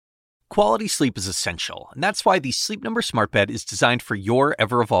Quality sleep is essential, and that's why the Sleep Number Smart Bed is designed for your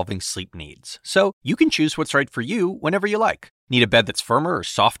ever-evolving sleep needs. So you can choose what's right for you whenever you like. Need a bed that's firmer or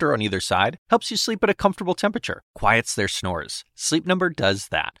softer on either side? Helps you sleep at a comfortable temperature. Quiets their snores. Sleep Number does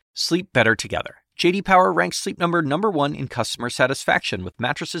that. Sleep better together. J.D. Power ranks Sleep Number #1 in customer satisfaction with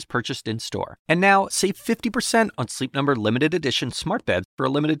mattresses purchased in-store. And now, save 50% on Sleep Number limited edition smart beds for a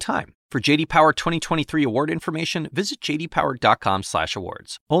limited time. For J.D. Power 2023 award information, visit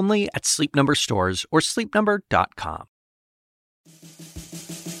jdpower.com/awards. Only at Sleep Number stores or sleepnumber.com.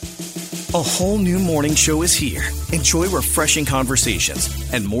 A whole new morning show is here. Enjoy refreshing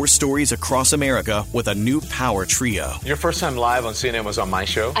conversations and more stories across America with a new Power Trio. Your first time live on CNN was on my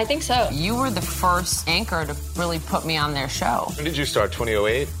show? I think so. You were the first anchor to really put me on their show. When did you start,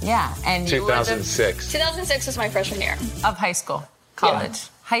 2008? Yeah. And 2006. 2006 was my freshman year. Of high school, college, Yeah.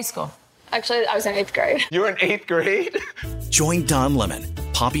 High school. Actually, I was in 8th grade. You were in 8th grade? Join Don Lemon,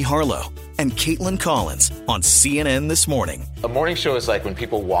 Poppy Harlow, and Caitlin Collins on CNN This Morning. A morning show is like when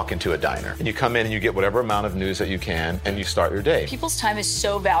people walk into a diner and you come in and you get whatever amount of news that you can and you start your day. People's time is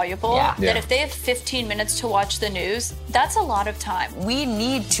so valuable that if they have 15 minutes to watch the news, that's a lot of time. We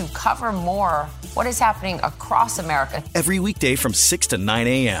need to cover more what is happening across America. Every weekday from 6 to 9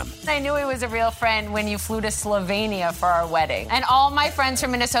 a.m. I knew he was a real friend when you flew to Slovenia for our wedding. And all my friends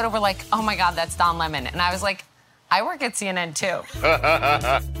from Minnesota were like, oh my God, that's Don Lemon. And I was like, I work at CNN too.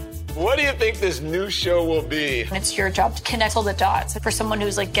 What do you think this new show will be? And it's your job to connect all the dots. For someone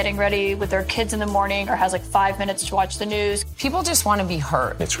who's like getting ready with their kids in the morning or has like 5 minutes to watch the news. People just want to be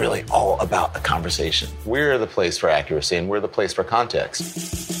heard. It's really all about the conversation. We're the place for accuracy and we're the place for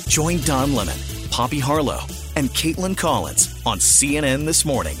context. Join Don Lemon, Poppy Harlow, and Caitlin Collins on CNN This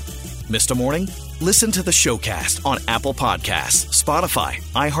Morning. Missed a morning? Listen to the showcast on Apple Podcasts, Spotify,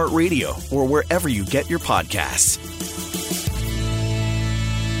 iHeartRadio, or wherever you get your podcasts.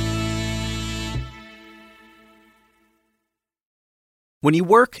 When you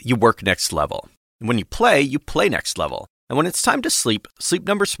work next level. And when you play next level. And when it's time to sleep, Sleep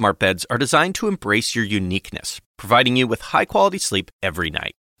Number Smart Beds are designed to embrace your uniqueness, providing you with high-quality sleep every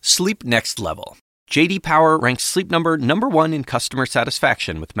night. Sleep next level. J.D. Power ranks Sleep Number #1 in customer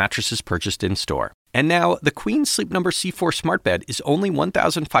satisfaction with mattresses purchased in-store. And now, the Queen Sleep Number C4 Smart Bed is only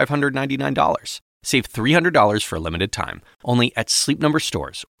 $1,599. Save $300 for a limited time, only at Sleep Number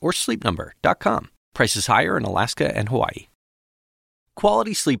stores or sleepnumber.com. Prices higher in Alaska and Hawaii.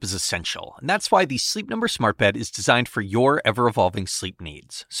 Quality sleep is essential, and that's why the Sleep Number Smart Bed is designed for your ever-evolving sleep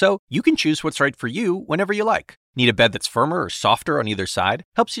needs. So you can choose what's right for you whenever you like. Need a bed that's firmer or softer on either side?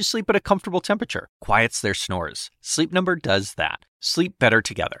 Helps you sleep at a comfortable temperature. Quiets their snores. Sleep Number does that. Sleep better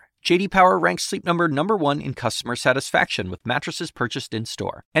together. J.D. Power ranks Sleep Number #1 in customer satisfaction with mattresses purchased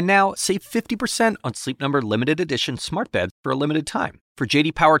in-store. And now, save 50% on Sleep Number limited edition smart beds for a limited time. For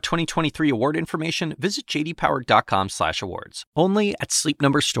J.D. Power 2023 award information, visit jdpower.com/awards. Only at Sleep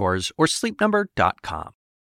Number stores or sleepnumber.com.